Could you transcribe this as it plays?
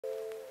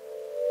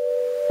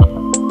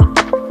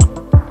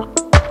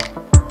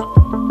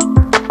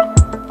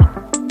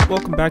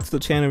back to the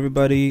channel,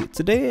 everybody.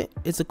 Today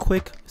it's a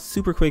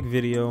super quick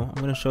video. I'm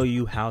going to show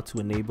you how to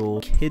enable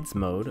kids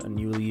mode, a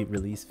newly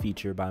released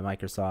feature by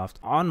Microsoft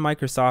on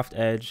Microsoft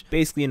Edge.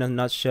 Basically, in a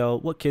nutshell,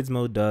 what kids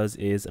mode does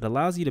is it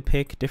allows you to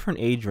pick different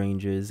age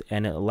ranges,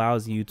 and it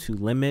allows you to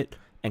limit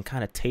and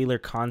kind of tailor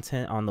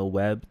content on the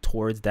web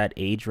towards that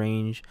age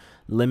range,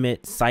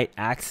 limit site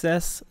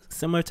access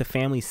similar to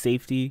family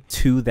safety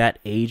to that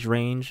age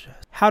range.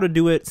 How to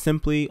do it?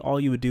 Simply, all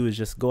you would do is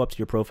just go up to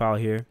your profile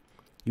here.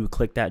 You would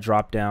click that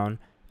drop down,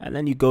 and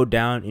then you go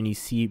down and you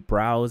see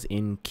browse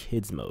in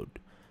kids mode.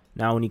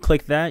 Now when you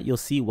click that, you'll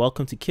see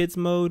welcome to kids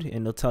mode,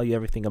 and it'll tell you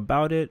everything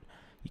about it.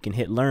 You can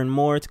hit learn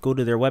more to go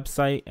to their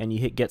website, and you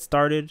hit get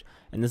started,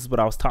 and this is what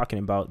I was talking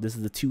about. This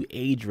is the two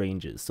age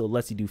ranges, so it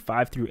lets you do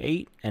 5 through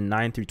 8 and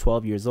 9 through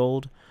 12 years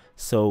old.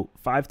 So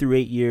 5 through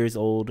 8 years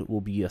old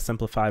will be a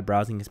simplified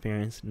browsing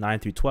experience. 9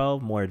 through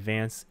 12, more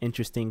advanced,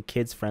 interesting,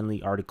 kids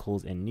friendly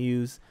articles and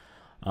news.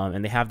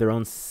 And they have their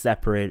own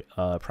separate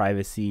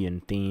privacy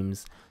and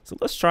themes. So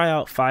let's try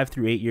out 5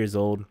 through 8 years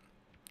old.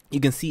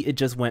 You can see it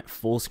just went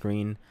full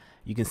screen.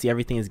 You can see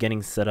everything is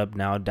getting set up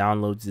now.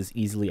 Downloads is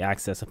easily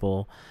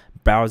accessible.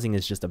 Browsing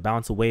is just a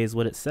bounce away is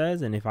what it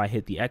says. And if I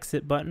hit the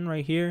exit button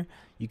right here,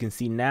 you can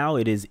see now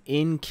it is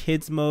in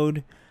kids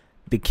mode.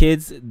 The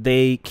kids,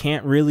 they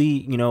can't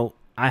really,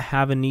 I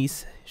have a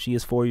niece. She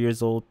is 4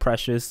 years old,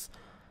 Precious.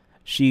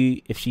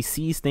 If she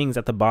sees things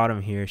at the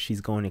bottom here,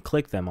 she's going to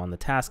click them on the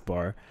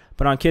taskbar.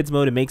 But on kids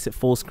mode, it makes it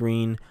full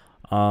screen,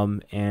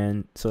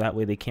 and so that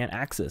way they can't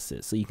access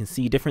it. So you can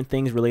see different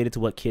things related to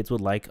what kids would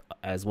like,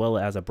 as well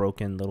as a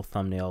broken little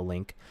thumbnail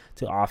link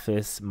to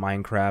Office,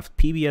 Minecraft,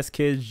 PBS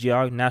Kids,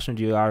 National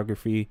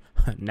Geography,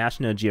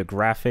 National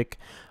Geographic,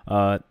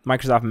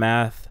 Microsoft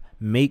Math,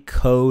 Make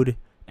Code,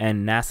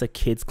 and NASA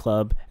Kids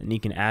Club, and you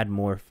can add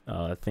more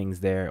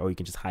things there, or you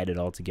can just hide it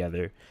all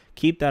together.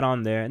 Keep that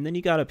on there, and then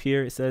you got up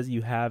here, it says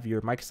you have your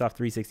Microsoft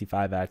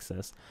 365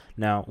 access.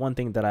 Now, one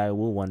thing that I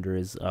will wonder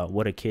is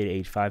what a kid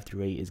age 5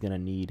 through 8 is going to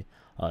need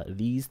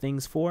these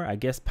things for. I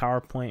guess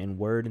PowerPoint and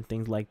Word and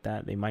things like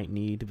that they might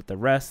need, but the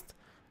rest,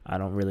 I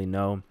don't really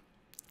know.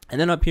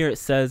 And then up here it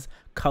says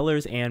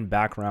colors and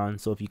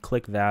background. So if you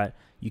click that,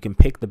 you can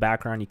pick the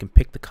background, you can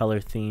pick the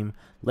color theme.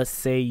 Let's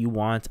say you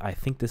want, I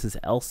think this is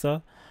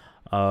Elsa.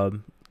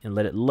 And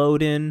let it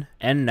load in,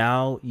 and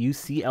now you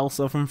see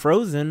Elsa from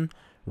Frozen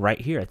right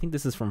here. I think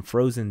this is from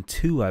Frozen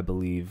 2, I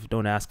believe.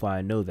 Don't ask why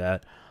I know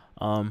that.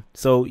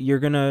 So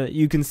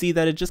you can see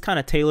that it just kind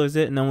of tailors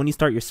it. And then when you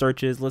start your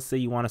searches, let's say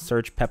you want to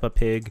search Peppa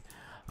Pig,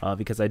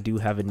 because I do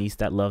have a niece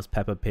that loves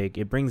Peppa Pig.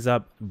 It brings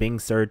up Bing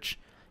search.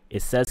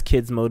 It says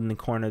kids mode in the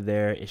corner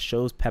there. It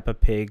shows Peppa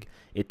Pig.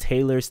 It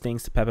tailors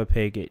things to Peppa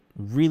Pig. It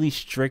really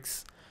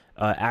restricts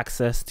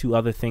access to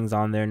other things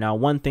on there. Now,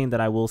 one thing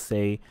that I will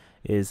say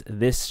is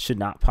this should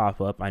not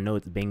pop up. I know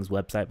it's Bing's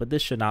website, but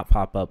this should not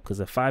pop up because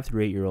a 5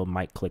 through 8 year old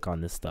might click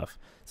on this stuff.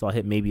 So I'll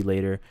hit maybe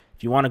later.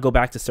 If you want to go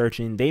back to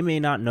searching, they may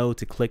not know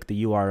to click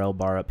the URL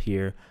bar up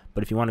here,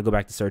 but if you want to go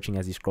back to searching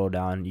as you scroll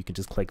down, you can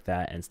just click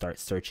that and start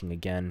searching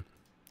again.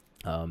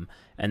 And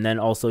then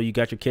also you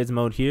got your kids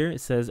mode here. It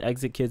says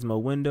exit kids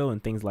mode window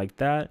and things like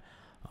that.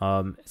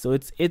 So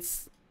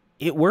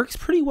it works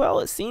pretty well.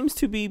 It seems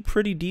to be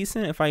pretty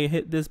decent. If I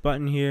hit this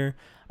button here,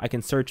 I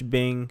can search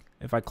Bing.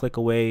 If I click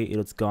away,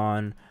 it's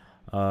gone.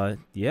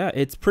 Yeah,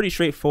 it's pretty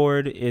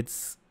straightforward.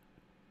 It's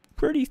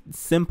pretty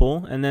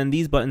simple. And then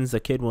these buttons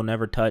a kid will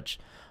never touch.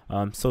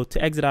 So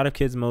to exit out of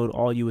kids mode,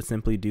 all you would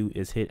simply do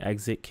is hit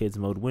exit kids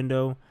mode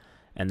window.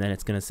 And then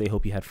it's going to say,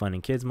 hope you had fun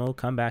in kids mode.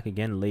 Come back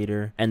again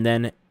later. And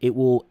then it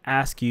will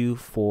ask you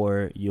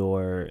for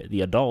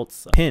the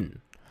adult's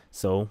PIN.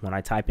 So when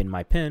I type in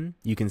my PIN,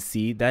 you can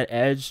see that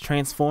Edge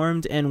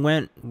transformed and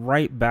went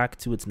right back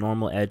to its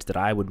normal Edge that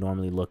I would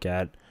normally look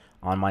at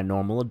on my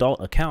normal adult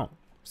account.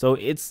 So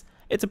it's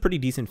a pretty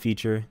decent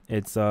feature.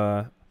 It's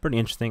pretty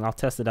interesting. I'll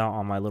test it out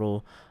on my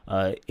little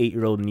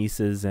 8-year-old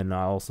nieces, and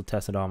I'll also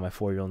test it out on my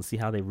 4-year-old and see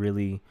how they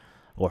really,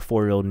 or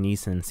 4-year-old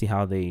niece, and see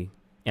how they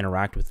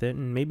interact with it,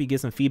 and maybe get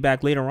some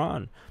feedback later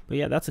on. But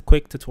yeah, that's a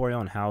quick tutorial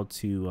on how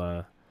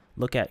to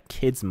look at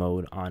kids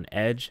mode on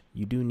Edge.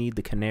 You do need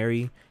the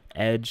Canary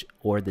Edge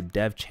or the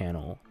dev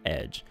channel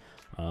Edge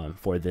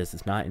for this.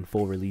 It's not in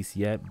full release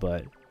yet,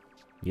 but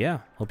yeah,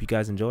 hope you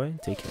guys enjoy.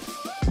 Take care.